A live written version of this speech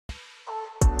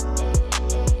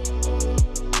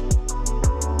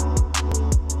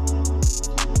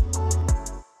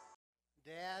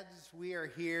are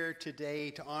here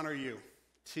today to honor you,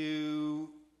 to,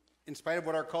 in spite of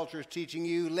what our culture is teaching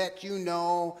you, let you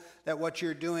know that what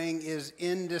you're doing is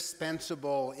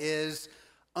indispensable, is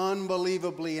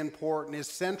unbelievably important, is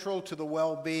central to the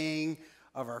well-being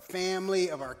of our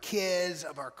family, of our kids,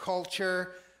 of our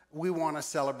culture. We want to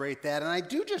celebrate that. And I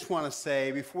do just want to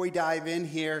say, before we dive in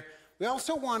here, we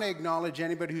also want to acknowledge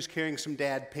anybody who's carrying some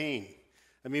dad pain.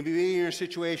 I mean, maybe you're in a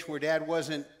situation where dad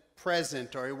wasn't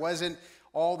present, or he wasn't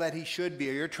all that he should be,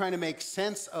 or you're trying to make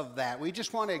sense of that. We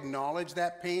just want to acknowledge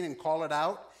that pain and call it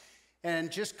out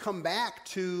and just come back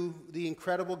to the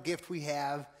incredible gift we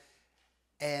have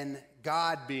and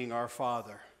God being our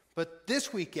Father. But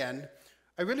this weekend,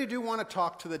 I really do want to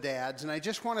talk to the dads, and I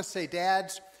just want to say,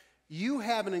 dads, you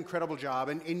have an incredible job,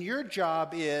 and your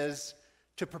job is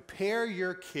to prepare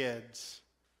your kids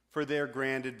for their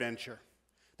grand adventure.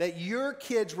 That your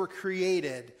kids were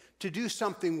created to do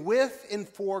something with and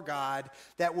for God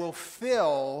that will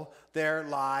fill their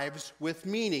lives with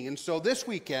meaning. And so this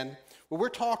weekend, what we're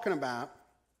talking about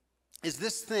is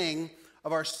this thing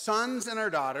of our sons and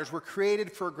our daughters were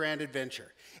created for a grand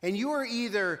adventure. And you are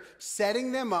either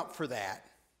setting them up for that,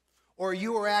 or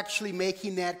you are actually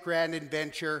making that grand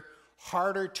adventure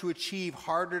harder to achieve,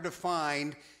 harder to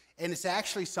find, and it's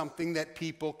actually something that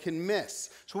people can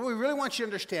miss. So what we really want you to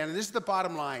understand, and this is the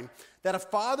bottom line, that a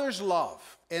father's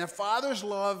love, and a father's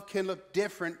love can look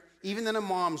different even than a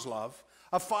mom's love.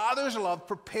 A father's love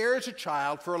prepares a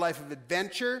child for a life of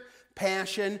adventure,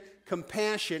 passion,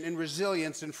 compassion, and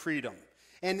resilience and freedom.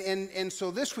 And so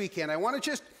this weekend, I want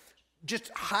to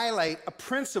just highlight a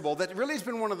principle that really has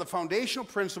been one of the foundational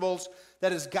principles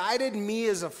that has guided me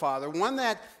as a father, one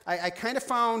that I kind of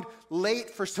found late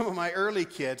for some of my early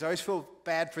kids. I always feel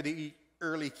bad for the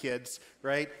early kids,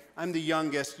 right? I'm the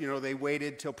youngest, they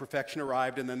waited till perfection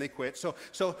arrived and then they quit.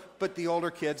 But the older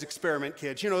kids, experiment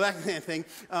kids, that kind of thing.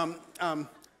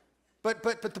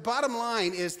 But the bottom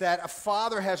line is that a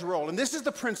father has a role, and this is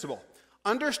the principle: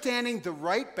 understanding the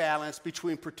right balance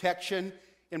between protection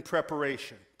and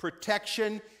preparation.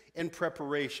 Protection and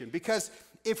preparation. Because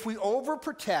if we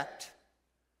overprotect,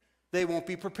 they won't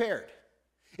be prepared.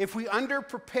 If we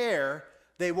underprepare,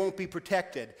 they won't be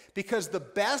protected. Because the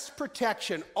best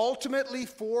protection ultimately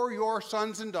for your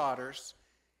sons and daughters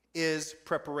is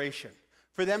preparation.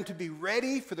 For them to be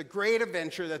ready for the great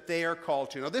adventure that they are called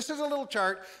to. Now, this is a little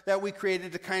chart that we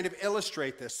created to kind of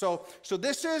illustrate this. So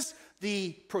this is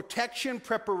the protection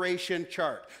preparation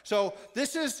chart. So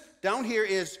this is, down here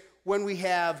is when we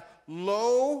have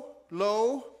low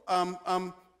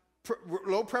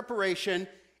preparation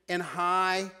and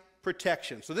high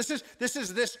protection. So this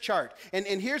is this chart. And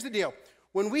here's the deal.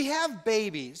 When we have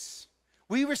babies,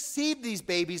 we receive these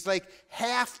babies like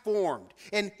half-formed.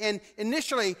 And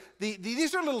initially,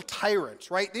 these are little tyrants,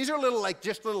 right? These are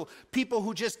just little people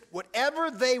who just,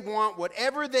 whatever they want,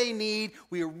 whatever they need,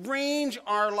 we arrange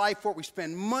our life for it. We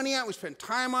spend money on it. We spend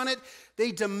time on it.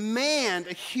 They demand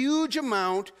a huge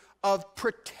amount of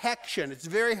protection. It's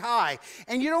very high.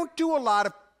 And you don't do a lot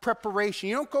of preparation.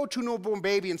 You don't go to a newborn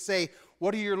baby and say,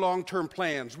 what are your long-term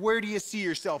plans? Where do you see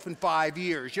yourself in 5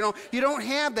 years? You don't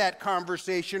have that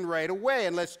conversation right away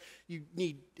unless you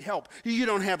need help. You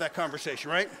don't have that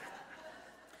conversation, right?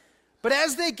 But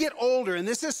as they get older, and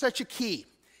this is such a key,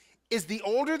 is the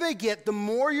older they get, the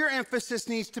more your emphasis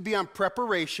needs to be on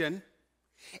preparation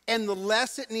and the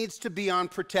less it needs to be on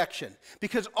protection.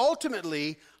 Because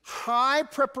ultimately, high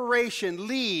preparation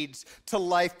leads to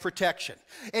life protection.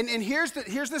 And here's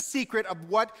the secret of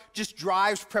what just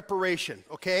drives preparation,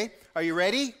 okay? Are you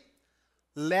ready?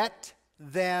 Let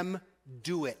them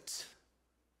do it.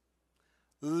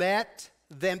 Let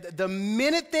them. The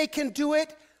minute they can do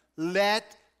it,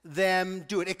 let them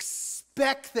do it.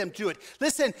 Expect them to do it.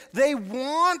 Listen, they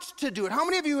want to do it. How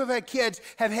many of you have had kids,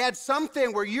 have had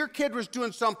something where your kid was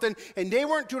doing something and they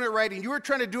weren't doing it right and you were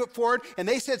trying to do it for it and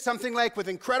they said something like, with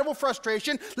incredible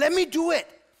frustration, let me do it.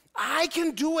 I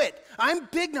can do it. I'm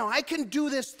big now. I can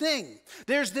do this thing.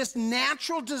 There's this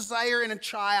natural desire in a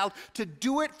child to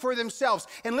do it for themselves.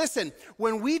 And listen,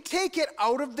 when we take it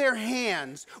out of their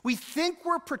hands, we think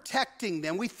we're protecting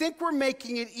them. We think we're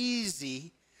making it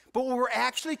easy. But what we're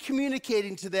actually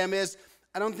communicating to them is,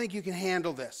 I don't think you can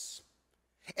handle this.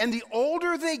 And the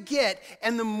older they get,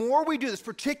 and the more we do this,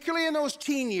 particularly in those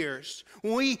teen years,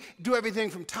 when we do everything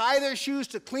from tie their shoes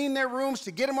to clean their rooms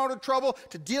to get them out of trouble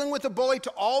to dealing with a bully to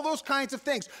all those kinds of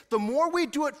things, the more we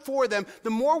do it for them, the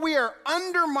more we are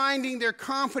undermining their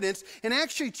confidence and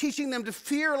actually teaching them to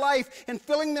fear life and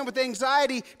filling them with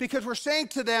anxiety, because we're saying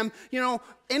to them,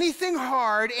 anything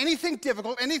hard, anything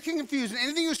difficult, anything confusing,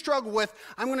 anything you struggle with,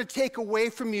 I'm going to take away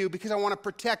from you because I want to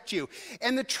protect you.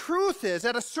 And the truth is,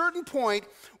 at a certain point,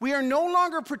 we are no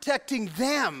longer protecting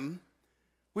them,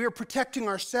 we are protecting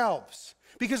ourselves.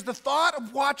 Because the thought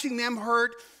of watching them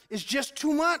hurt is just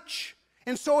too much.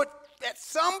 And so it, at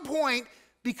some point,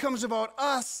 becomes about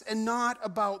us and not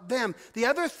about them. The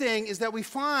other thing is that we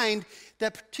find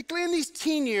that particularly in these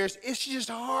teen years, it's just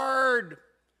hard.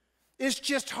 It's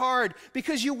just hard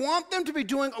because you want them to be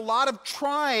doing a lot of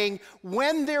trying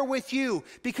when they're with you,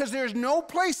 because there's no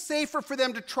place safer for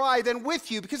them to try than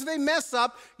with you, because if they mess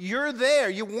up, you're there.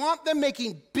 You want them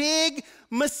making big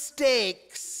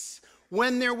mistakes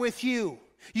when they're with you.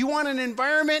 You want an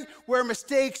environment where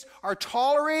mistakes are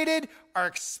tolerated, are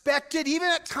expected, even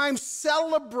at times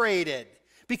celebrated,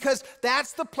 because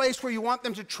that's the place where you want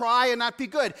them to try and not be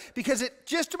good. Because it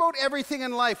just about everything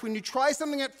in life, when you try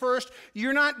something at first,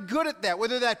 you're not good at that,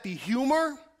 whether that be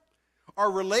humor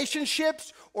or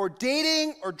relationships or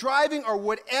dating or driving or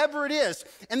whatever it is.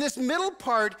 And this middle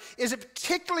part is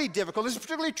particularly difficult. This is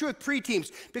particularly true with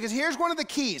preteens, because here's one of the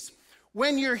keys.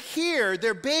 When you're here,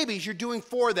 they're babies, you're doing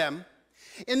for them.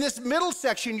 In this middle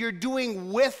section, you're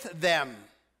doing with them.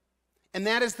 And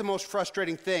that is the most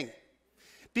frustrating thing,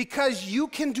 because you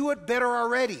can do it better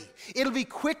already. It'll be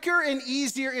quicker and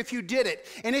easier if you did it.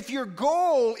 And if your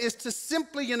goal is to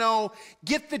simply,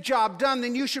 get the job done,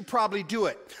 then you should probably do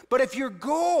it. But if your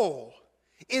goal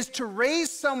is to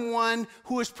raise someone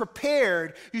who is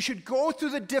prepared, you should go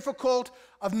through the difficult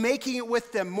of making it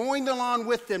with them, mowing the lawn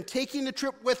with them, taking the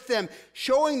trip with them,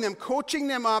 showing them, coaching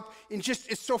them up, and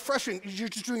it's so frustrating. You're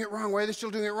just doing it wrong. Why are they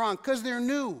still doing it wrong? Because they're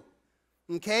new.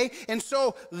 Okay? And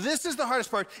so this is the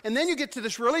hardest part. And then you get to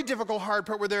this really difficult, hard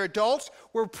part where they're adults,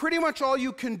 where pretty much all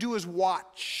you can do is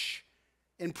watch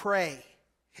and pray.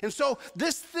 And so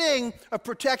this thing of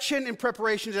protection and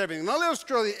preparation is everything. And I'll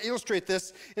illustrate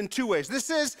this in two ways. This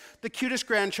is the cutest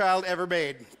grandchild ever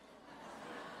made.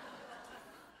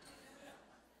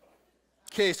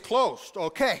 Case closed.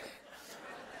 Okay.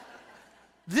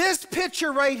 This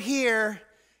picture right here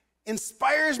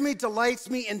inspires me, delights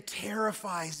me, and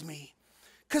terrifies me.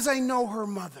 Because I know her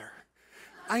mother.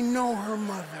 I know her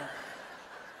mother.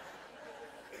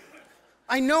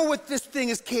 I know what this thing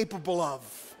is capable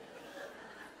of.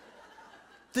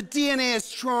 The DNA is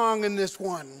strong in this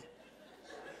one.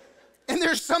 And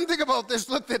there's something about this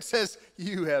look that says,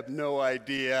 you have no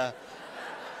idea.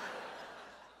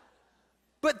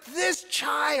 But this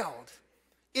child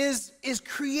is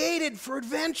created for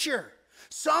adventure.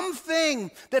 Something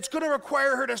that's going to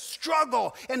require her to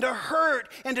struggle and to hurt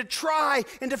and to try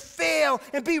and to fail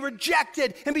and be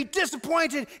rejected and be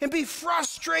disappointed and be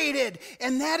frustrated.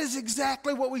 And that is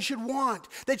exactly what we should want.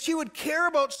 That she would care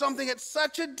about something at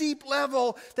such a deep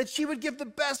level that she would give the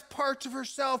best parts of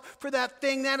herself for that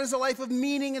thing. That is a life of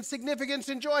meaning and significance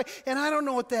and joy. And I don't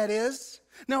know what that is.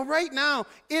 Now, right now,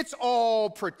 it's all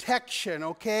protection,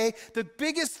 okay? The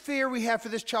biggest fear we have for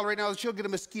this child right now is she'll get a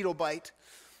mosquito bite,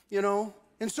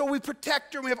 And so we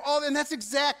protect her, and we have all, and that's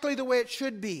exactly the way it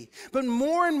should be. But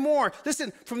more and more,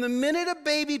 listen, from the minute a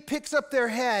baby picks up their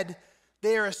head,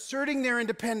 they are asserting their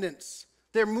independence.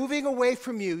 They're moving away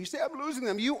from you. You say, I'm losing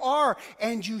them. You are,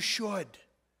 and you should.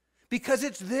 Because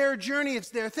it's their journey, it's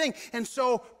their thing. And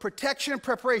so protection and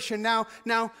preparation. Now,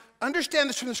 understand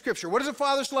this from the scripture. What does a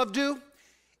father's love do?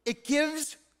 It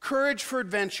gives courage for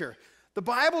adventure. The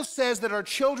Bible says that our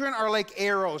children are like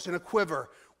arrows in a quiver.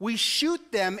 We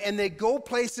shoot them and they go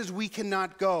places we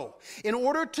cannot go. In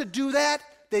order to do that,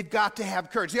 they've got to have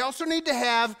courage. They also need to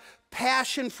have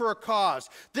passion for a cause.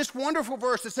 This wonderful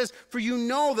verse that says, for you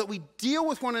know that we deal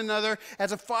with one another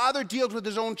as a father deals with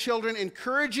his own children,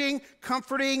 encouraging,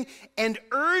 comforting, and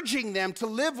urging them to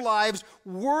live lives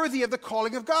worthy of the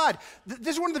calling of God.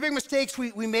 This is one of the big mistakes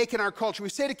we make in our culture. We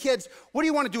say to kids, what do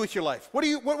you want to do with your life?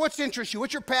 What's interests you?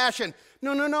 What's your passion?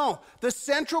 No. The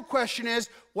central question is,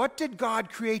 what did God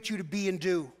create you to be and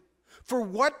do? For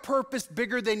what purpose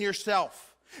bigger than yourself?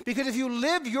 Because if you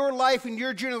live your life and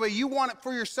your journey the way you want it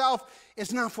for yourself,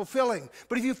 it's not fulfilling.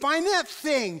 But if you find that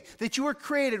thing that you were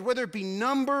created, whether it be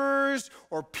numbers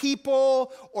or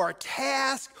people or a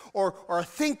task or a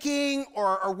thinking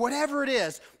or whatever it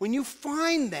is, when you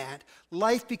find that,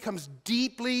 life becomes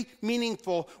deeply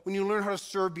meaningful when you learn how to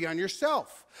serve beyond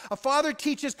yourself. A father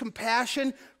teaches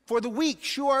compassion for the weak.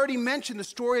 Shu already mentioned the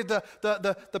story of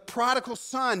the prodigal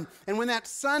son. And when that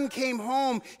son came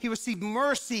home, he received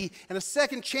mercy and a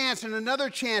second chance and another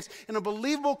chance and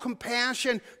unbelievable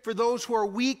compassion for those who are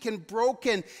weak and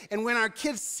broken. And when our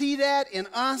kids see that in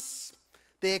us,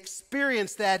 they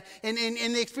experience that, and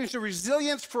they experience a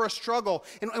resilience for a struggle.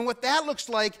 And what that looks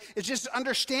like is just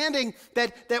understanding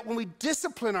that when we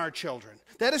discipline our children,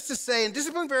 That is to say, and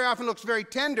discipline very often looks very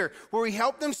tender, where we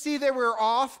help them see they were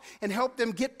off and help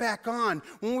them get back on.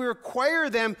 When we require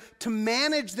them to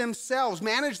manage themselves,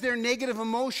 manage their negative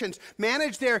emotions,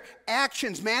 manage their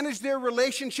actions, manage their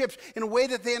relationships in a way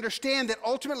that they understand that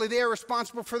ultimately they are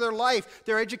responsible for their life,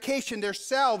 their education, their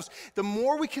selves. The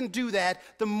more we can do that,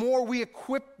 the more we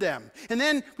equip them. And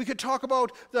then we could talk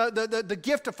about the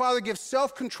gift a father gives,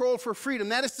 self-control for freedom.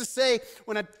 That is to say,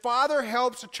 when a father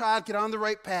helps a child get on the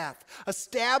right path,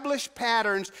 establish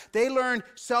patterns, they learn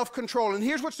self-control. And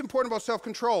here's what's important about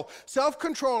self-control.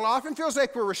 Self-control often feels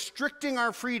like we're restricting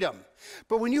our freedom.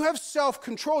 But when you have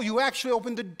self-control, you actually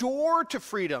open the door to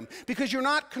freedom because you're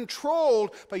not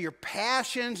controlled by your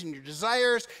passions and your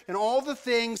desires and all the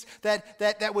things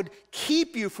that would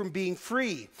keep you from being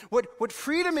free. What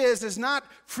freedom is not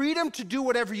freedom to do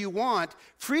whatever you want.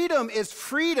 Freedom is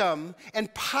freedom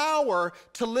and power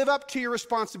to live up to your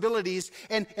responsibilities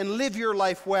and live your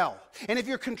life well. And if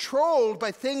you're controlled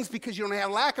by things because you don't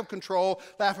have lack of control,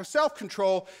 lack of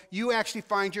self-control, you actually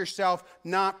find yourself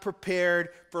not prepared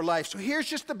for life. So here's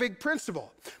just the big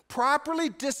principle. Properly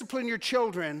discipline your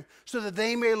children so that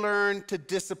they may learn to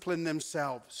discipline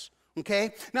themselves.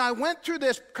 Okay? Now, I went through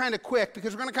this kind of quick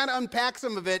because we're going to kind of unpack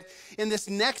some of it in this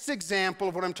next example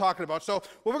of what I'm talking about. So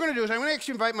what we're going to do is I'm going to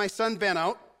actually invite my son Ben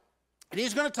out, and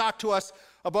he's going to talk to us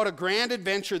about a grand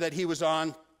adventure that he was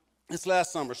on this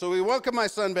last summer. So we welcome my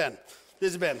son Ben.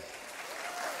 This is Ben.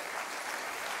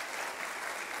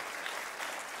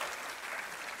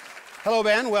 Hello,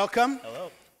 Ben. Welcome. Hello.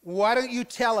 Why don't you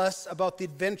tell us about the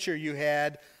adventure you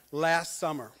had last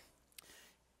summer?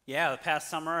 Yeah, the past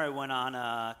summer I went on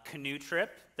a canoe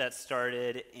trip that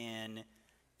started in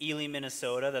Ely,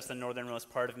 Minnesota. That's the northernmost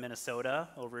part of Minnesota,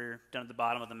 over down at the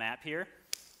bottom of the map here.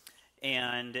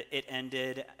 And it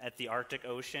ended at the Arctic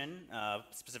Ocean,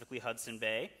 specifically Hudson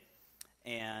Bay.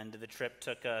 And the trip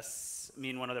took us,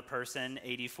 me and one other person,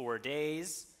 84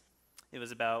 days. It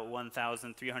was about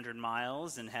 1,300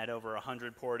 miles and had over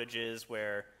 100 portages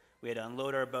where we had to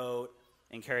unload our boat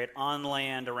and carry it on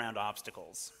land around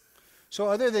obstacles. So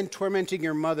other than tormenting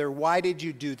your mother, why did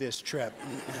you do this trip?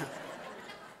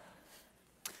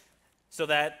 So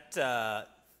that,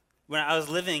 when I was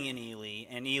living in Ely,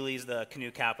 and Ely's the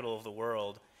canoe capital of the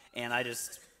world, and I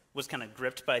just was kind of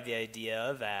gripped by the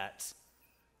idea that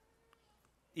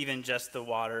even just the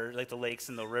water, like the lakes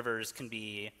and the rivers, can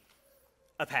be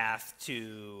a path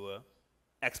to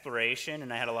exploration.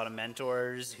 And I had a lot of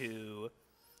mentors who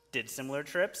did similar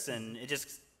trips, and it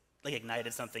just like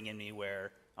ignited something in me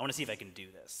where I want to see if I can do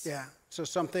this. Yeah, so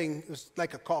something, it was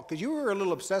like a call, because you were a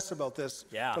little obsessed about this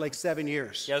for like 7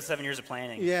 years. Yeah, it was 7 years of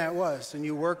planning. Yeah, it was, and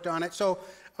you worked on it. So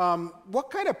what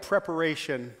kind of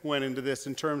preparation went into this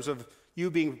in terms of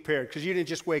you being prepared? Because you didn't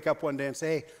just wake up one day and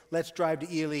say, hey, let's drive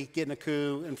to Ely, get in a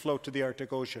canoe, and float to the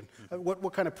Arctic Ocean.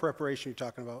 What kind of preparation are you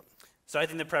talking about? So I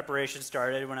think the preparation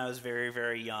started when I was very,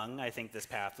 very young. I think this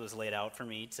path was laid out for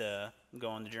me to go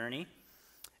on the journey.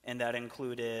 And that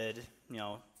included,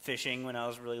 fishing when I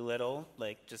was really little,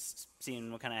 like just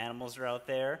seeing what kind of animals are out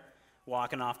there,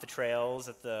 walking off the trails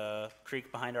at the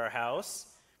creek behind our house,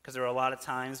 because there were a lot of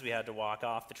times we had to walk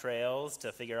off the trails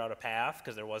to figure out a path,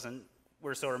 because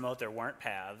we're so remote there weren't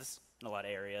paths in a lot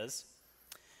of areas.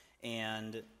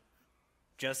 And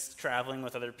just traveling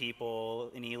with other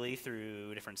people in Ely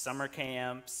through different summer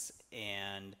camps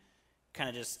and kind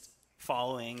of just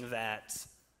following that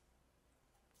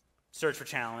search for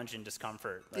challenge and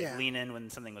discomfort, lean in when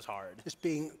something was hard. Just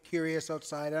being curious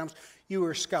outside. You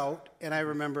were a scout, and I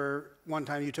remember one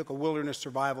time you took a wilderness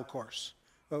survival course.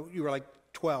 Well, you were like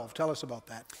 12. Tell us about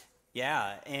that.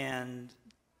 Yeah, and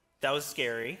that was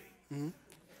scary. Mm-hmm.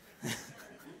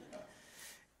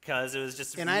 Because it was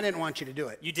just... And I didn't want you to do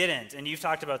it. You didn't, and you've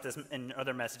talked about this in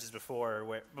other messages before,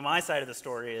 but my side of the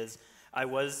story is I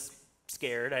was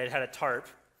scared. I had a tarp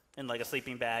and like a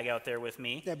sleeping bag out there with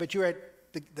me. Yeah, but you were at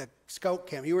the scout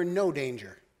camp. You were in no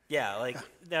danger. Yeah,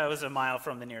 that was a mile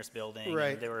from the nearest building.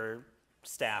 Right. And there were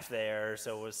staff there,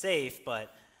 so it was safe,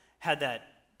 but had that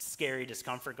scary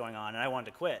discomfort going on, and I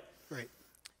wanted to quit. Right.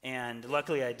 And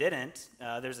luckily I didn't.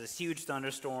 There's this huge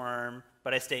thunderstorm,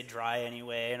 but I stayed dry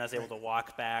anyway, and I was able to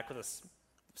walk back with a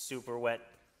super wet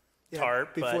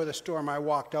tarp. Before the storm, I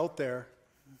walked out there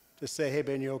to say, hey,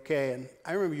 Ben, you okay? And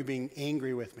I remember you being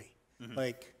angry with me. Mm-hmm.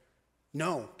 Like,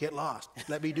 no, get lost.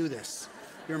 Let me do this.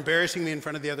 You're embarrassing me in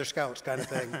front of the other scouts kind of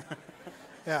thing.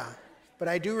 Yeah. But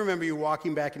I do remember you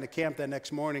walking back into camp that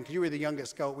next morning, because you were the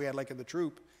youngest scout we had in the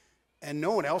troop, and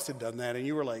no one else had done that, and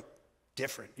you were like,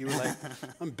 different. You were like,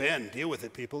 I'm Ben, deal with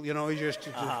it, people. You're just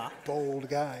a bold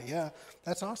guy. Yeah,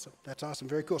 that's awesome. That's awesome.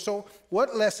 Very cool. So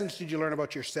what lessons did you learn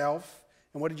about yourself,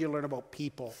 and what did you learn about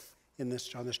people on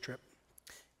this trip?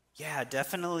 Yeah,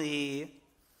 definitely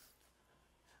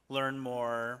learn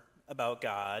more about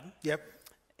God. Yep.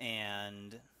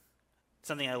 And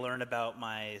something I learned about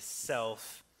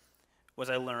myself was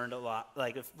I learned a lot,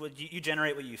 like you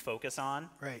generate what you focus on.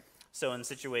 Right. So in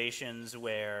situations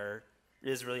where it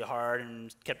is really hard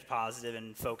and kept positive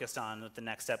and focused on what the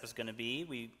next step is going to be,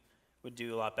 we would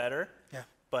do a lot better. Yeah.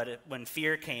 But when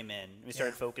fear came in, we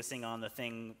started focusing on the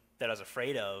thing that I was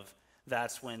afraid of,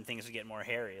 that's when things would get more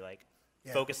hairy, like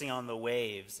focusing on the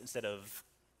waves instead of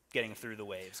getting through the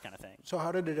waves kind of thing. So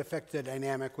how did it affect the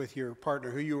dynamic with your partner,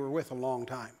 who you were with a long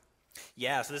time?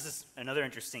 Yeah, so this is another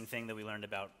interesting thing that we learned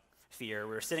about fear.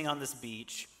 We were sitting on this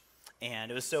beach,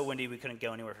 and it was so windy we couldn't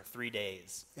go anywhere for 3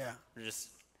 days. Yeah. We're just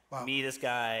me, this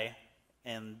guy,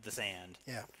 and the sand.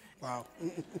 Yeah. Wow.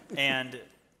 And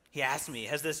he asked me,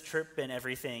 has this trip been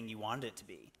everything you wanted it to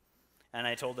be? And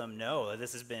I told him, no,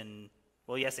 this has been,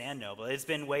 well, yes and no, but it's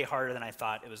been way harder than I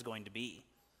thought it was going to be.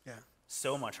 Yeah.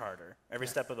 So much harder. Every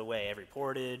step of the way, every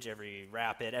portage, every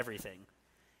rapid, everything.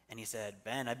 And he said,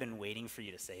 Ben, I've been waiting for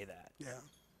you to say that. Yeah.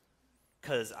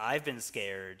 Because I've been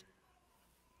scared.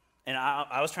 And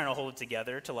I was trying to hold it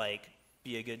together to, like,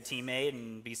 be a good teammate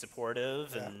and be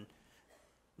supportive and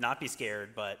not be scared,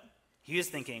 but he was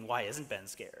thinking, why isn't Ben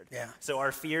scared? Yeah. So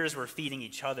our fears were feeding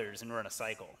each other's, and we're in a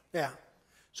cycle. Yeah.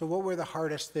 So what were the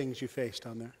hardest things you faced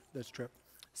on this trip?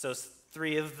 So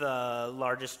 3 of the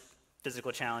largest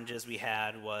physical challenges we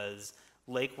had was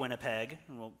Lake Winnipeg,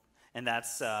 and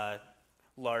that's a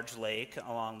large lake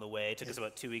along the way. It took us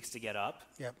about 2 weeks to get up.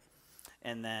 Yep.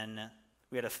 And then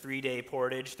we had a 3-day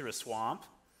portage through a swamp.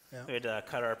 Yeah. We had to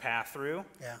cut our path through.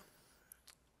 Yeah.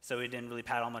 So we didn't really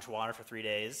paddle much water for 3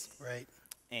 days. Right.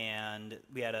 And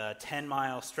we had a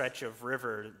 10-mile stretch of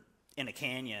river in a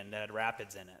canyon that had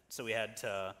rapids in it. So we had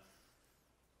to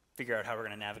figure out how we're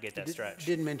going to navigate that stretch.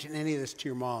 Didn't mention any of this to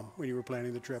your mom when you were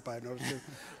planning the trip, I noticed.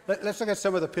 Let's look at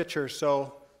some of the pictures.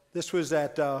 So this was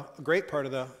at a great part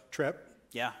of the trip.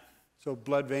 Yeah. So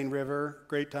Blood Vein River,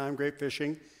 great time, great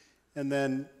fishing. And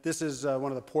then this is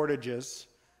one of the portages.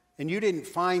 And you didn't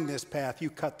find this path, you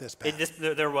cut this path.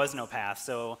 There was no path.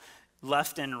 So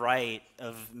left and right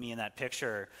of me in that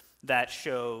picture, that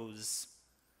shows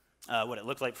what it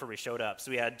looked like before we showed up. So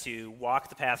we had to walk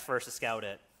the path first to scout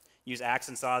it, use axe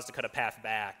and saws to cut a path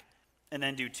back, and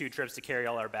then do 2 trips to carry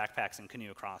all our backpacks and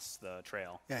canoe across the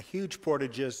trail. Yeah, huge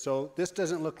portages. So this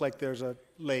doesn't look like there's a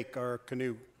lake or a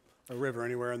canoe, a river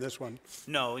anywhere in this one.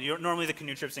 No, normally the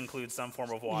canoe trips include some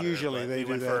form of water. Usually they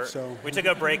do that. So we took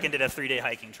a break and did a 3-day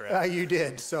hiking trip. You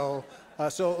did. So all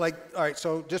right.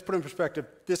 So just put in perspective.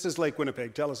 This is Lake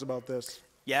Winnipeg. Tell us about this.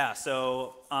 Yeah.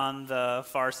 So on the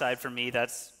far side for me,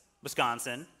 that's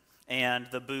Wisconsin, and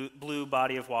the blue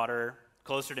body of water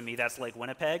closer to me, that's Lake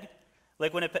Winnipeg.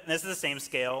 Lake Winnipeg. This is the same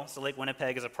scale. So Lake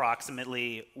Winnipeg is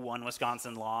approximately 1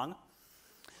 Wisconsin long.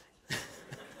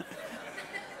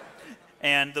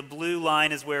 And the blue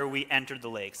line is where we entered the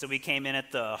lake. So we came in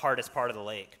at the hardest part of the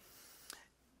lake.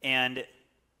 And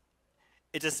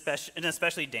it's an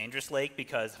especially dangerous lake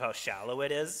because of how shallow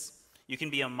it is. You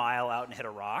can be a mile out and hit a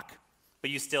rock,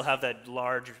 but you still have that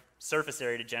large surface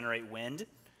area to generate wind.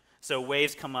 So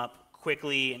waves come up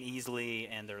quickly and easily,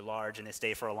 and they're large, and they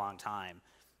stay for a long time.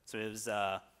 So it was...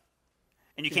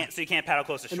 And you can't paddle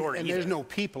close to shore and either. there's no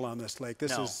people on this lake.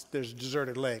 There's a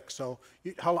deserted lake. So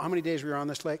how many days were you on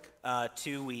this lake?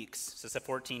 2 weeks, so it's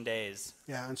 14 days.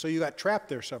 Yeah, and so you got trapped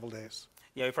there several days.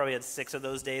 Yeah, we probably had 6 of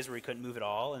those days where we couldn't move at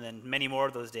all, and then many more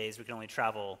of those days we could only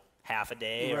travel half a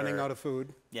day. Running out of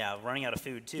food. Yeah, running out of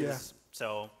food too. Yeah.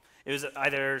 So it was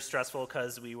either stressful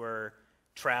because we were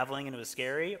traveling and it was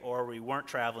scary, or we weren't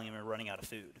traveling and we were running out of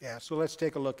food. Yeah, so let's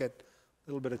take a look at a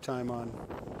little bit of time on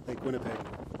Lake Winnipeg.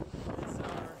 This is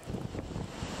our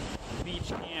beach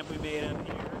camp we made up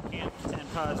here. Camp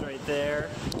tent pods right there.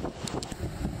 You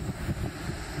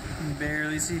can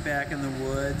barely see back in the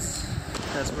woods.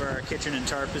 That's where our kitchen and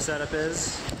tarp setup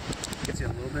is. Gets you a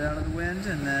little bit out of the wind,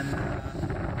 and then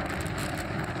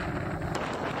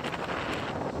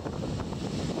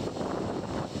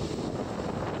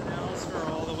canals for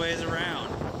all the ways around.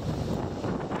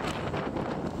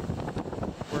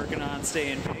 Working on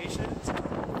staying patient.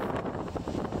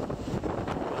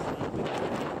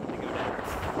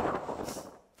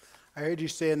 I heard you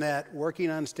saying that, working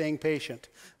on staying patient.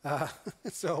 I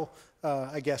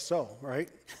guess so, right?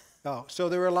 Oh, so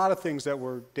there were a lot of things that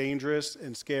were dangerous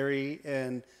and scary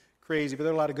and crazy, but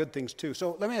there are a lot of good things too.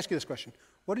 So let me ask you this question.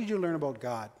 What did you learn about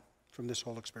God from this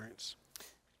whole experience?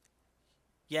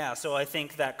 Yeah, so I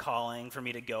think that calling for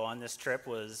me to go on this trip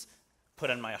was put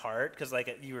on my heart, because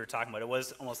like you were talking about, it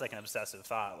was almost like an obsessive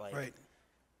thought. Like, right.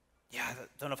 Yeah, I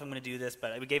don't know if I'm going to do this,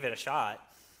 but we gave it a shot.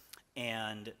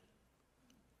 And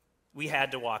we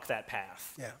had to walk that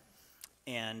path. Yeah.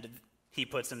 And he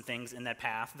put some things in that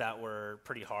path that were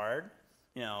pretty hard,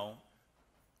 you know,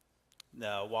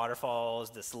 the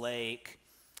waterfalls, this lake,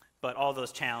 but all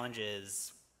those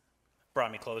challenges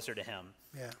brought me closer to him.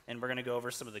 Yeah. And we're going to go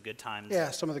over some of the good times.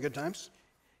 Yeah, some of the good times.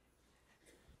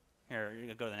 Here, you're going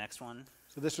to go to the next one.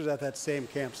 So this was at that same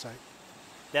campsite.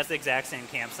 That's the exact same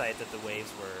campsite that the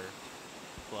waves were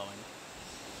blowing.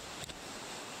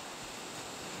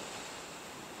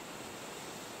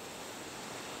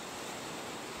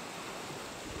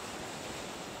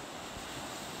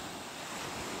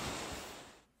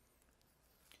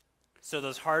 So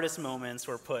those hardest moments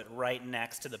were put right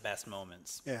next to the best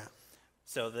moments. Yeah.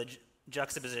 So the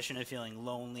juxtaposition of feeling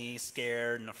lonely,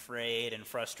 scared, and afraid and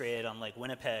frustrated on Lake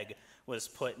Winnipeg was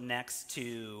put next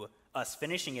to us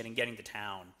finishing it and getting to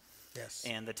town. Yes.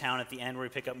 And the town at the end where we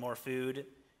pick up more food,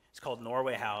 it's called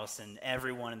Norway House, and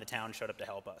everyone in the town showed up to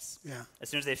help us. Yeah. As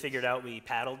soon as they figured out we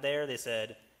paddled there, they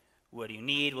said, what do you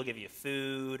need? We'll give you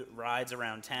food, rides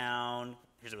around town.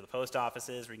 Here's where the post office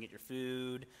is, where you can get your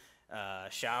food.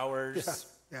 Showers.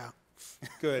 Yeah.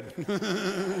 Good.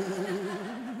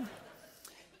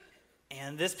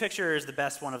 And this picture is the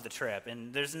best one of the trip.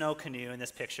 And there's no canoe in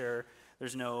this picture.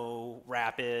 There's no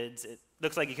rapids. It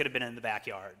looks like you could have been in the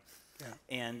backyard. Yeah.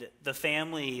 And the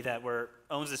family that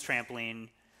owns this trampoline,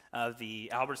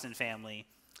 the Albertson family,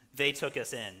 they took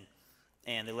us in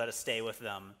and they let us stay with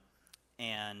them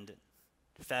and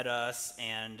fed us.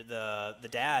 And the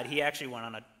dad, he actually went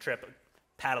on a trip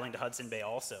paddling to Hudson Bay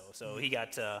also. So he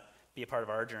got to be a part of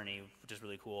our journey, which is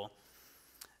really cool.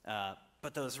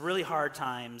 But those really hard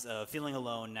times of feeling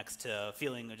alone next to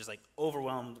feeling just like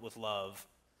overwhelmed with love,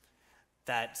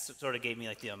 that sort of gave me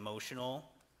like the emotional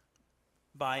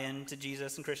buy-in to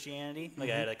Jesus and Christianity. Like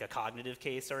I had like a cognitive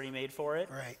case already made for it.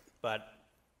 Right. But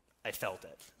I felt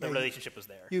it. The relationship was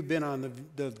there. You've been on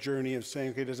the journey of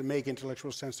saying, okay, does it make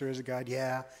intellectual sense there is a God?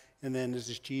 Yeah. And then is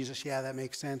this Jesus? Yeah, that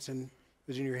makes sense. And it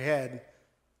was in your head.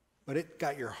 But it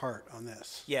got your heart on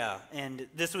this. Yeah, and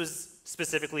this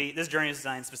journey is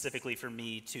designed specifically for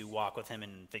me to walk with him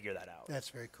and figure that out. That's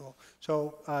very cool.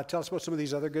 So tell us about some of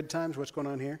these other good times. What's going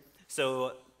on here?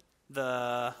 So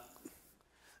so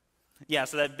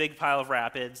that big pile of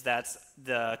rapids, that's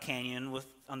the canyon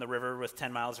on the river with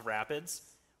 10 miles of rapids.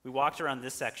 We walked around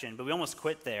this section, but we almost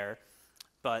quit there.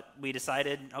 But we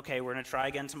decided, okay, we're going to try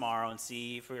again tomorrow and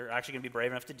see if we're actually going to be brave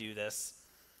enough to do this.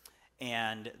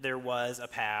 And there was a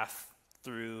path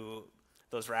through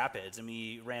those rapids, and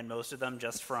we ran most of them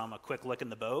just from a quick look in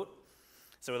the boat.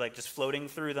 So we're like just floating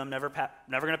through them, never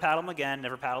going to paddle them again,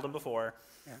 never paddled them before.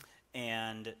 Yeah.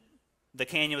 And the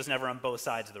canyon was never on both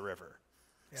sides of the river.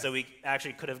 Yeah. So we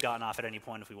actually could have gotten off at any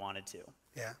point if we wanted to.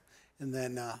 Yeah. And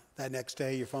then that next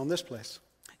day you found this place.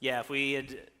 Yeah, if we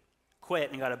had quit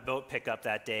and got a boat pickup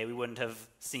that day, we wouldn't have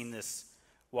seen this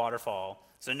waterfall.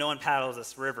 So no one paddles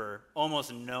this river.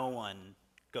 Almost no one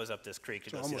goes up this creek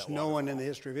to go see that waterfall. Almost no one in the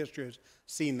history of history has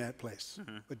seen that place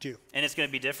but you. And it's going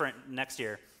to be different next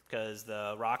year because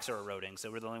the rocks are eroding.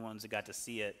 So we're the only ones that got to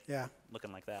see it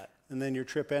looking like that. And then your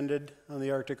trip ended on the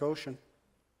Arctic Ocean.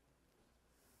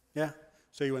 Yeah.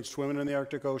 So you went swimming in the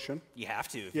Arctic Ocean. You have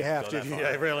to. You have to.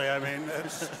 Yeah, really. I mean,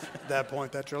 at that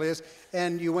point, that really is.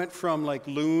 And you went from like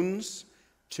loons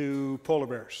to polar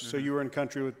bears. So you were in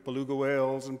country with beluga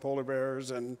whales and polar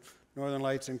bears and northern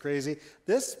lights and crazy.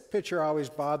 This picture always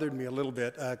bothered me a little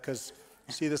bit because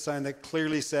you see the sign that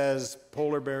clearly says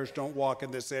polar bears don't walk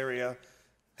in this area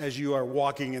as you are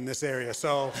walking in this area.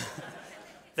 So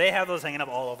they have those hanging up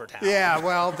all over town. Yeah,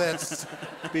 well, that's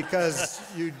because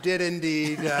you did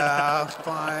indeed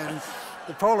find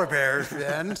the polar bears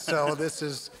then. So this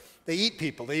is... They eat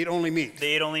people. They eat only meat.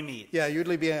 They eat only meat. Yeah,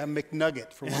 usually be a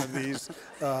McNugget for one of these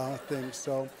things.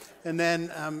 So, and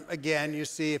then again, you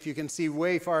see, if you can see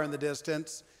way far in the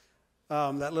distance,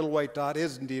 that little white dot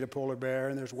is indeed a polar bear,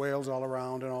 and there's whales all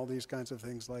around and all these kinds of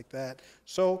things like that.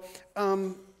 So,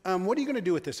 what are you going to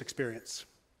do with this experience?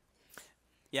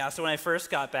 Yeah, so when I first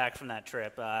got back from that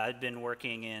trip, I'd been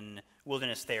working in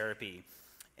wilderness therapy,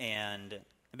 and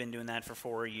I've been doing that for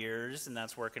 4 years, and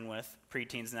that's working with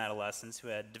preteens and adolescents who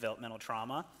had developmental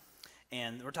trauma.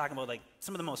 And we're talking about like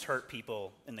some of the most hurt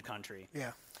people in the country.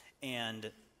 Yeah. And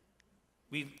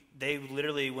they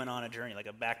literally went on a journey, like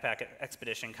a backpack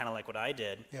expedition, kind of like what I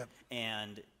did. Yep.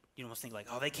 And you almost think like,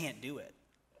 oh, they can't do it.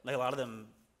 Like a lot of them,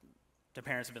 their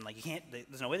parents have been like,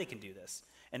 there's no way they can do this.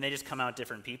 And they just come out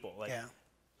different people. Like,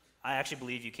 I actually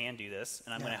believe you can do this,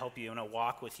 and I'm going to help you. I'm going to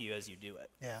walk with you as you do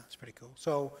it. Yeah, it's pretty cool.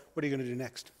 So what are you going to do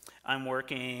next? I'm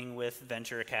working with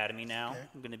Venture Academy now. Okay.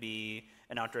 I'm going to be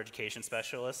an outdoor education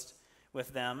specialist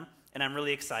with them, and I'm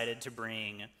really excited to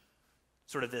bring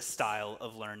sort of this style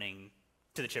of learning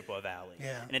to the Chippewa Valley.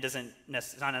 Yeah. And it's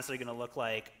not necessarily going to look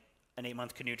like an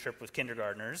 8-month canoe trip with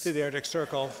kindergartners. To the Arctic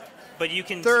Circle. But you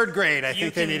can... Third grade. I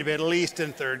think they need to be at least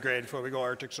in third grade before we go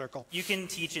Arctic Circle. You can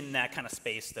teach in that kind of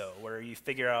space, though, where you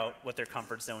figure out what their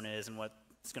comfort zone is and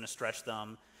what's going to stretch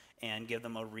them and give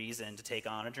them a reason to take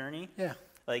on a journey. Yeah.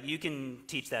 Like, you can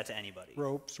teach that to anybody.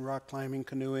 Ropes, rock climbing,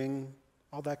 canoeing,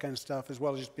 all that kind of stuff, as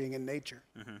well as just being in nature.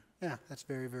 Mm-hmm. Yeah, that's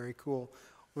very, very cool.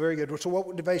 Very good. So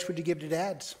what advice would you give to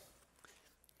dads?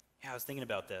 Yeah, I was thinking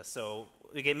about this. So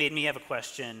it made me have a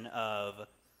question of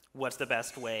what's the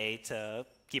best way to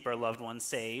keep our loved ones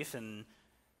safe and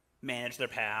manage their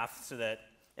path so that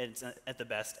it's at the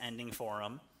best ending for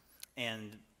them.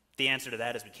 And the answer to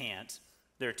that is we can't.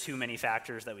 There are too many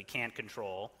factors that we can't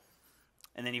control.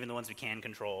 And then even the ones we can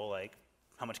control, like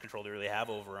how much control do we really have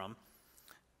over them?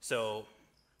 So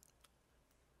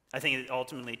I think it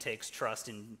ultimately takes trust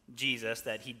in Jesus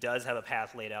that he does have a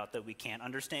path laid out that we can't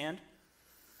understand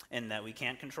and that we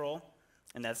can't control.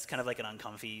 And that's kind of like an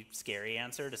uncomfy, scary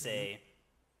answer to say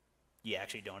you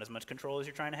actually don't have as much control as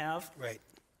you're trying to have. Right.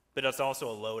 But it's also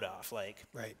a load off. Like,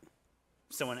 right.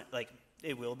 Someone, like,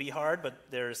 it will be hard, but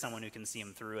there is someone who can see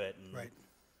them through it. And right.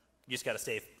 You just got to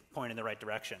stay pointed in the right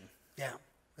direction. Yeah.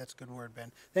 That's a good word,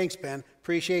 Ben. Thanks, Ben.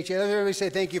 Appreciate you. Everybody say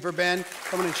thank you for Ben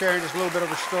coming and sharing just a little bit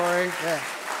of a story. Yeah.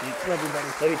 Love you, buddy.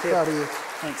 Love you too. Proud of you.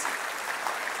 Thanks.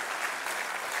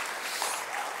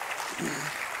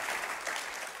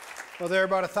 Well, there are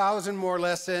about 1,000 more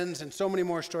lessons and so many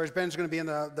more stories. Ben's going to be in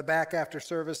the back after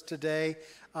service today.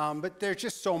 But there's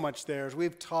just so much there. As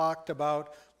we've talked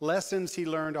about lessons he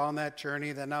learned on that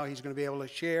journey that now he's going to be able to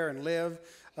share and live.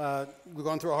 We've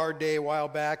gone through a hard day a while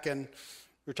back, and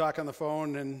we were talking on the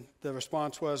phone, and the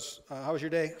response was, how was your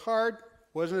day? Hard.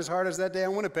 Wasn't as hard as that day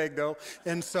in Winnipeg, though.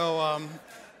 And so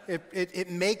it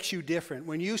makes you different.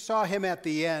 When you saw him at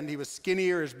the end, he was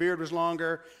skinnier, his beard was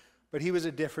longer, but he was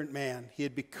a different man. He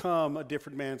had become a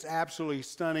different man. It's absolutely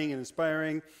stunning and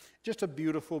inspiring. Just a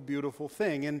beautiful, beautiful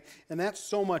thing. And that's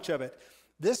so much of it.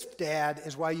 This, Dad,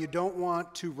 is why you don't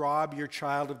want to rob your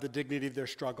child of the dignity of their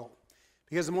struggle.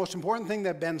 Because the most important thing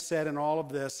that Ben said in all of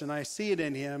this, and I see it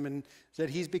in him, and is that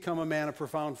he's become a man of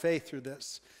profound faith through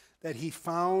this, that he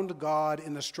found God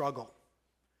in the struggle.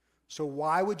 So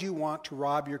why would you want to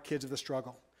rob your kids of the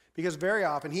struggle? Because very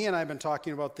often, he and I have been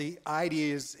talking about the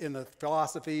ideas and the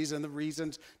philosophies and the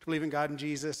reasons to believe in God and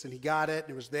Jesus, and he got it,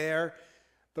 and it was there.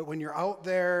 But when you're out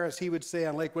there, as he would say,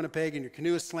 on Lake Winnipeg, and your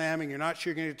canoe is slamming, you're not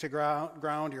sure you're going to get to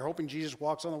ground, you're hoping Jesus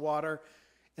walks on the water,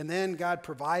 and then God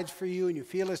provides for you, and you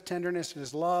feel his tenderness and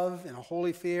his love and a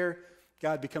holy fear,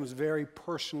 God becomes very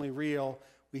personally real.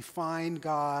 We find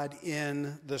God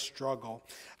in the struggle.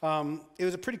 It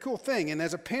was a pretty cool thing, and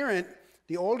as a parent,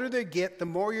 the older they get, the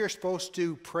more you're supposed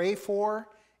to pray for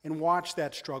and watch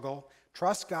that struggle.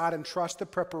 Trust God and trust the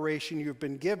preparation you've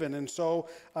been given. And so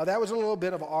that was a little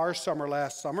bit of our summer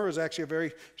last summer. It was actually a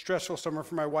very stressful summer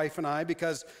for my wife and I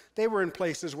because they were in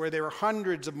places where they were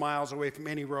hundreds of miles away from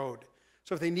any road.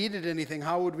 So if they needed anything,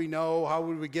 how would we know? How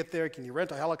would we get there? Can you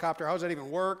rent a helicopter? How does that even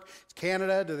work? It's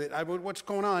Canada. What's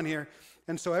going on here?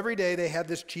 And so every day they had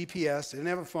this GPS. They didn't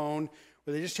have a phone.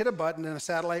 Where they just hit a button and a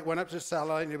satellite went up to the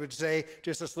satellite and it would say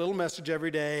just this little message every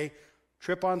day,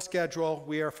 trip on schedule,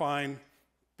 we are fine,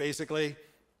 basically,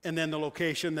 and then the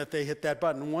location that they hit that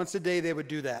button. Once a day they would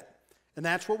do that. And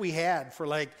that's what we had for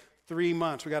like 3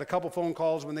 months. We got a couple phone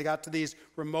calls when they got to these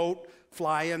remote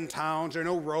fly-in towns. There are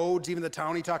no roads. Even the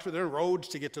town he talked to, there are roads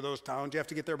to get to those towns. You have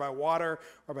to get there by water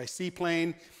or by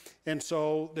seaplane. And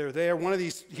so they're there. One of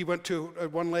these, he went to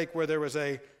one lake where there was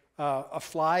a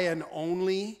fly-in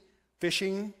only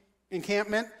fishing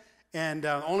encampment, and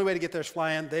the only way to get there is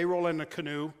fly in. They roll in a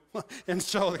canoe, and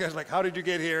so the guy's like, how did you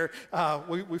get here?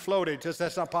 We floated, just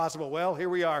that's not possible. Well, here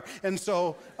we are. And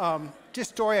so just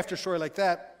story after story like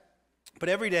that. But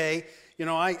every day, you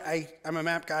know, I'm a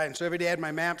map guy, and so every day I had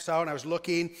my maps out, and I was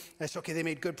looking. I said, okay, they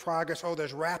made good progress. Oh,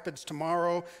 there's rapids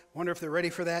tomorrow. Wonder if they're ready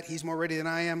for that. He's more ready than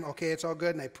I am. Okay, it's all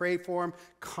good. And I prayed for him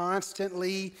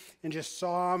constantly and just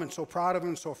saw him and so proud of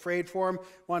him, so afraid for him.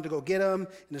 Wanted to go get him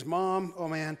and his mom. Oh,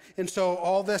 man. And so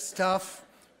all this stuff,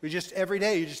 we just, every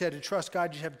day, you just had to trust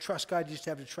God. You just have to trust God. You just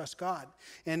have to trust God.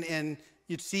 And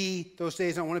you'd see those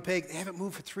days on Winnipeg, they haven't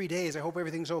moved for 3 days. I hope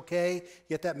everything's okay. You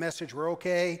get that message, we're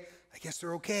okay. I guess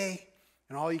they're okay.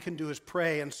 And all you can do is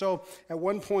pray. And so at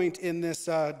one point in this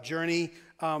journey,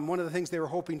 one of the things they were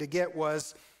hoping to get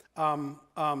was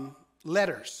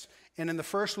letters. And in the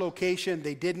first location,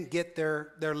 they didn't get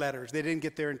their letters. They didn't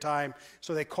get there in time.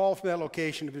 So they called from that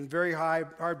location. It had been very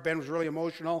hard. Ben was really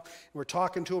emotional. And we're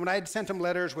talking to him. And I had sent him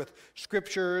letters with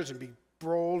scriptures and be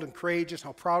bold and courageous,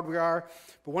 how proud we are.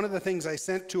 But one of the things I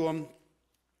sent to him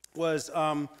was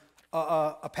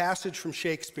a passage from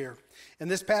Shakespeare.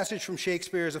 And this passage from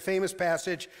Shakespeare is a famous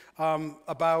passage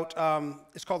about,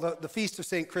 it's called the Feast of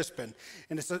St. Crispin.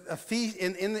 And it's a feast,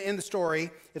 in the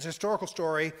story, it's a historical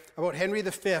story about Henry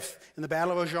V in the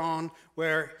Battle of Agen,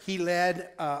 where he led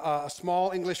a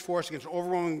small English force against an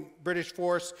overwhelming British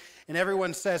force. And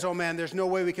everyone says, oh man, there's no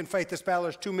way we can fight this battle,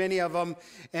 there's too many of them.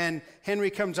 And Henry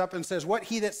comes up and says, what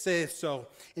he that saith so?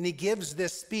 And he gives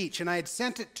this speech. And I had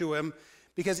sent it to him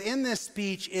because in this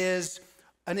speech is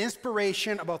an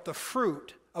inspiration about the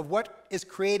fruit of what is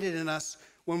created in us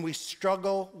when we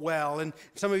struggle well. And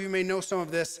some of you may know some of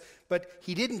this, but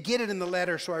he didn't get it in the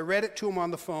letter, so I read it to him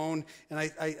on the phone, and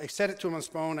I said it to him on the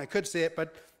phone. I could say it,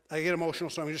 but I get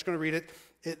emotional, so I'm just going to read it.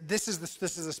 This is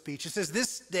the speech. It says,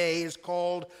 this day is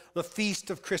called the Feast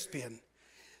of Crispian.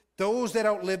 Those that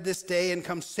outlive this day and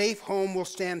come safe home will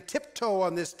stand tiptoe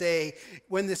on this day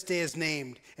when this day is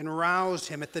named, and rouse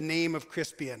him at the name of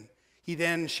Crispian. He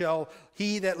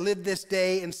that lived this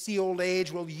day and see old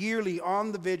age will yearly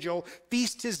on the vigil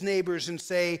feast his neighbors and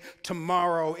say,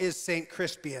 tomorrow is St.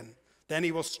 Crispian. Then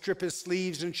he will strip his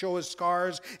sleeves and show his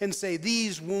scars and say,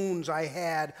 these wounds I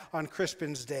had on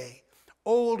Crispin's day.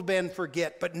 Old men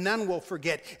forget, but none will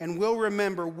forget, and will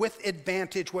remember with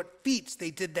advantage what feats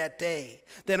they did that day.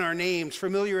 Then our names,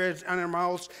 familiar on our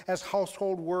mouths as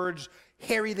household words,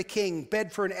 Harry the King,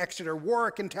 Bedford and Exeter,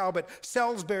 Warwick and Talbot,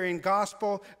 Salisbury and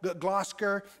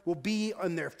Gloucester will be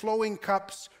on their flowing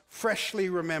cups, freshly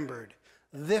remembered.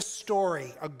 This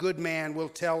story a good man will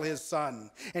tell his son.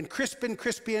 And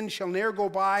Crispian shall ne'er go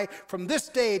by from this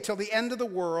day till the end of the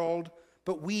world,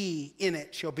 but we in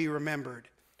it shall be remembered.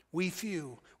 We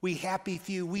few, we happy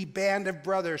few, we band of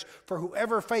brothers, for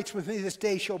whoever fights with me this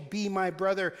day shall be my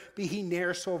brother, be he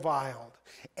ne'er so vile.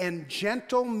 And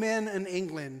gentlemen in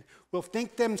England will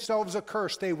think themselves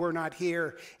accursed they were not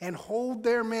here, and hold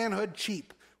their manhood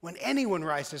cheap when anyone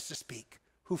rises to speak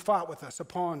who fought with us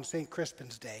upon St.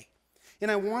 Crispin's day.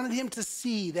 And I wanted him to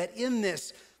see that in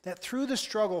this, that through the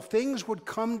struggle, things would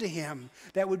come to him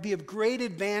that would be of great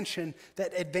advantage,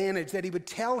 that he would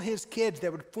tell his kids,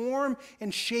 that would form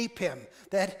and shape him,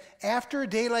 that after a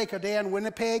day like a day on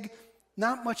Winnipeg,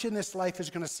 not much in this life is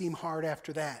going to seem hard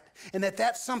after that. And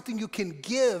that's something you can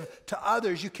give to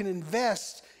others. You can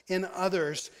invest in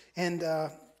others. And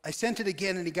I sent it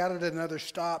again, and he got it at another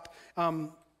stop.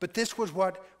 But this was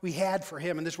what we had for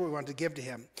him, and this is what we wanted to give to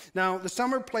him. Now, the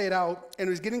summer played out, and it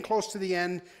was getting close to the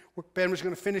end. Ben was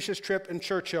going to finish his trip in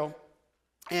Churchill.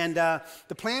 And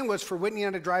the plan was for Whitney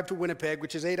and I to drive to Winnipeg,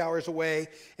 which is 8 hours away.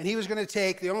 And he was going to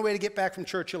take, the only way to get back from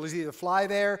Churchill is either fly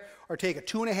there or take a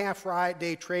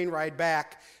 2.5-day train ride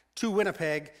back to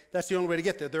Winnipeg. That's the only way to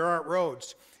get there. There aren't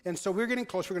roads. And so we're getting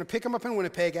close. We're going to pick him up in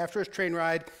Winnipeg after his train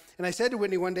ride. And I said to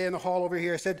Whitney one day in the hall over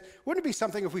here, I said, wouldn't it be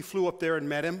something if we flew up there and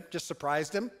met him, just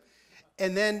surprised him?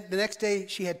 And then the next day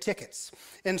she had tickets.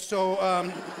 And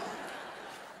so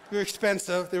they were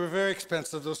expensive. They were very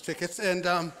expensive, those tickets.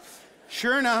 And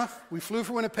sure enough, we flew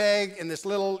from Winnipeg in this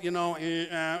little,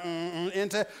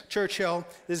 into Churchill.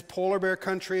 This is polar bear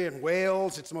country in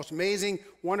Wales. It's the most amazing,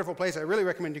 wonderful place. I really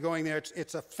recommend you going there.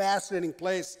 It's a fascinating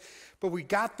place. But we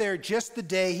got there just the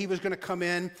day he was going to come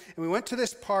in, and we went to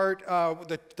this part,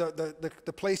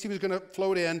 the place he was going to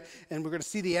float in, and we're going to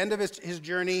see the end of his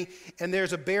journey, and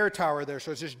there's a bear tower there.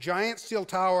 So it's this giant steel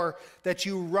tower that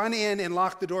you run in and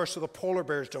lock the door so the polar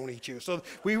bears don't eat you. So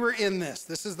we were in this.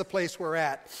 This is the place we're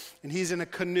at, and he's in a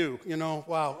canoe,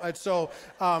 wow. And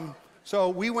so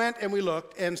we went and we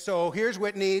looked, and so here's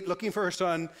Whitney looking for her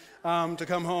son to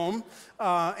come home,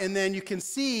 and then you can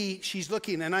see she's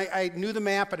looking, and I knew the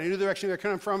map, and I knew the direction they're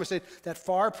coming from. I said, that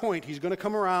far point, he's going to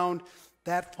come around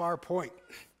that far point.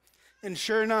 And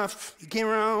sure enough, he came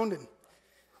around and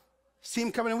see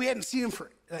him coming, and we hadn't seen him for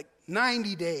like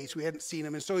 90 days. We hadn't seen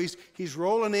him, and so he's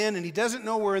rolling in, and he doesn't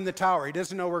know we're in the tower. He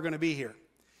doesn't know we're going to be here.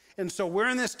 And so we're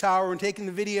in this tower and taking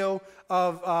the video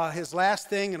of his last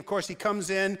thing. And, of course, he comes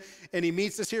in and he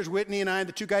meets us. Here's Whitney and I,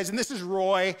 the two guys. And this is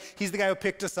Roy. He's the guy who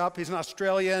picked us up. He's an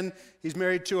Australian. He's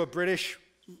married to a British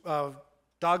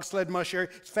dog sled musher.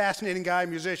 He's a fascinating guy,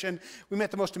 musician. We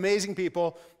met the most amazing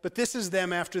people. But this is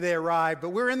them after they arrived.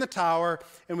 But we're in the tower,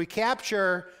 and we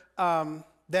capture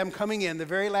them coming in, the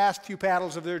very last few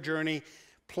paddles of their journey,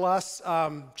 plus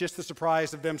just the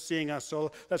surprise of them seeing us.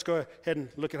 So let's go ahead and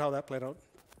look at how that played out.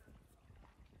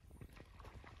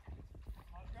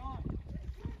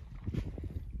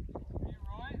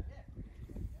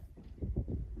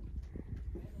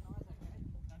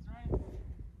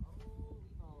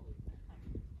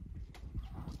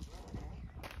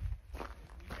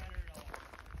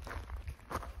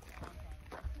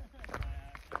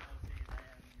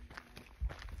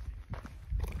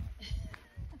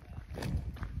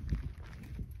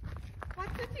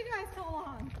 took you guys so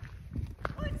long?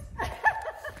 What?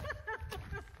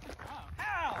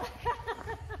 Ow!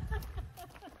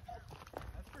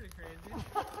 That's pretty crazy.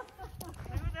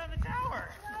 We went down the tower.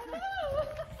 I know.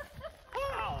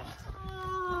 Wow.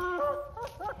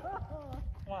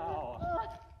 Wow.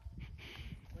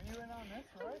 Were you in on this,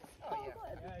 right? Oh, yeah.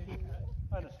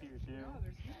 Yeah, I just see you too. Oh,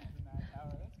 there's humans in that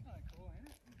tower. That's kind of cool, ain't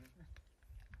it?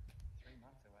 3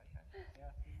 months away.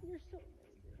 Yeah. You're so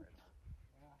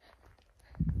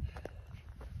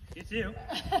You too.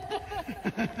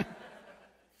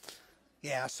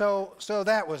 Yeah, so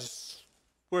that was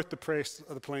worth the price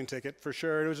of the plane ticket for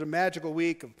sure. It was a magical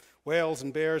week of whales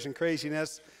and bears and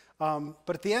craziness. But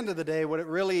at the end of the day, what it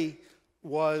really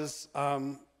was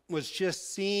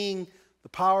just seeing the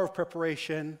power of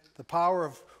preparation, the power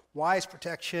of wise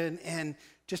protection, and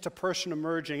just a person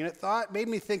emerging. And it made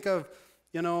me think of,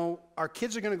 our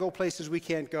kids are going to go places we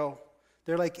can't go.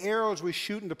 They're like arrows we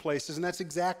shoot into places, and that's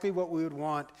exactly what we would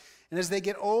want. And as they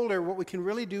get older, what we can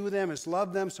really do with them is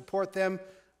love them, support them,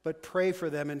 but pray for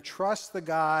them and trust the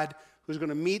God who's going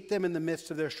to meet them in the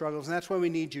midst of their struggles. And that's why we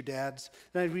need you, dads.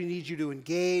 That's why we need you to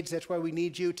engage. That's why we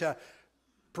need you to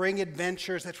bring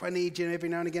adventures. That's why I need you every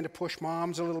now and again to push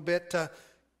moms a little bit to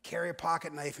carry a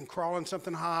pocket knife and crawl on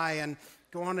something high and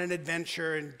go on an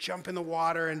adventure and jump in the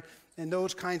water and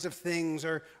those kinds of things,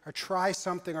 or try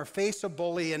something, or face a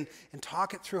bully and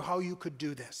talk it through how you could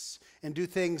do this and do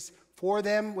things for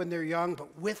them when they're young,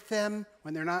 but with them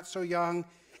when they're not so young,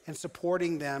 and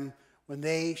supporting them when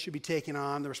they should be taking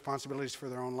on the responsibilities for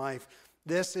their own life.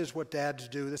 This is what dads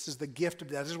do. This is the gift of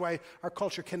dads. This is why our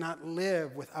culture cannot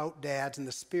live without dads and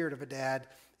the spirit of a dad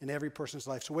in every person's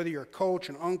life. So whether you're a coach,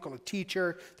 an uncle, a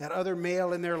teacher, that other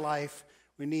male in their life,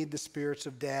 we need the spirits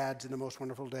of dads in the most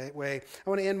wonderful way. I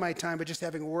want to end my time by just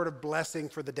having a word of blessing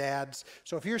for the dads.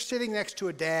 So if you're sitting next to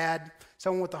a dad,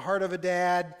 someone with the heart of a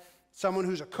dad, someone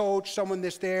who's a coach, someone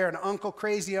that's there, an uncle,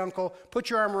 crazy uncle, put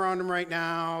your arm around them right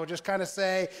now. Just kind of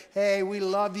say, hey, we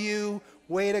love you.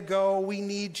 Way to go. We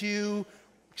need you.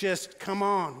 Just come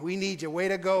on. We need you. Way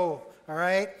to go. All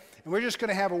right? And we're just going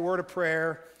to have a word of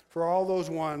prayer for all those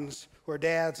ones who are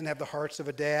dads and have the hearts of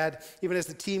a dad, even as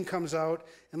the team comes out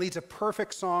and leads a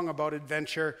perfect song about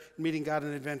adventure, meeting God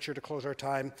in adventure to close our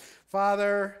time.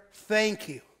 Father, thank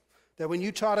you that when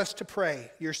you taught us to pray,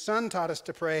 your son taught us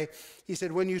to pray, he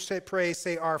said, when you pray,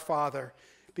 say our Father,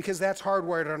 because that's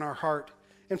hardwired on our heart.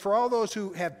 And for all those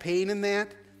who have pain in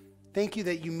that, thank you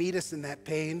that you meet us in that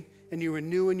pain and you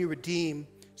renew and you redeem.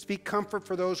 Speak comfort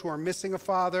for those who are missing a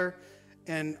father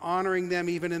and honoring them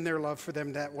even in their love for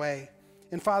them that way.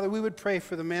 And Father, we would pray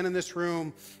for the men in this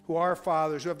room who are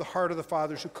fathers, who have the heart of the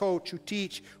fathers, who coach, who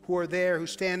teach, who are there, who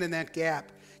stand in that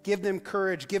gap. Give them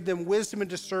courage, give them wisdom and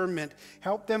discernment.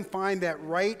 Help them find that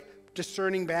right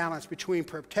discerning balance between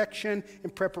protection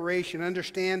and preparation,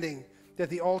 understanding that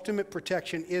the ultimate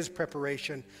protection is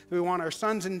preparation. We want our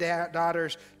sons and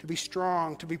daughters to be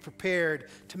strong, to be prepared,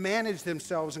 to manage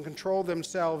themselves and control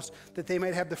themselves, that they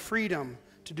might have the freedom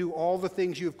to do all the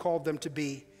things you have called them to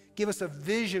be. Give us a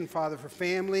vision, Father, for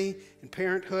family and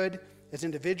parenthood as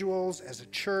individuals, as a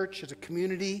church, as a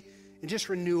community, and just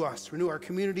renew us. Renew our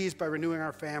communities by renewing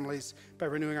our families, by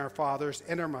renewing our fathers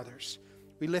and our mothers.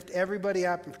 We lift everybody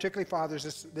up, and particularly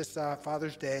fathers, this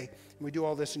Father's Day, and we do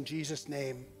all this in Jesus'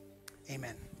 name.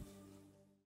 Amen.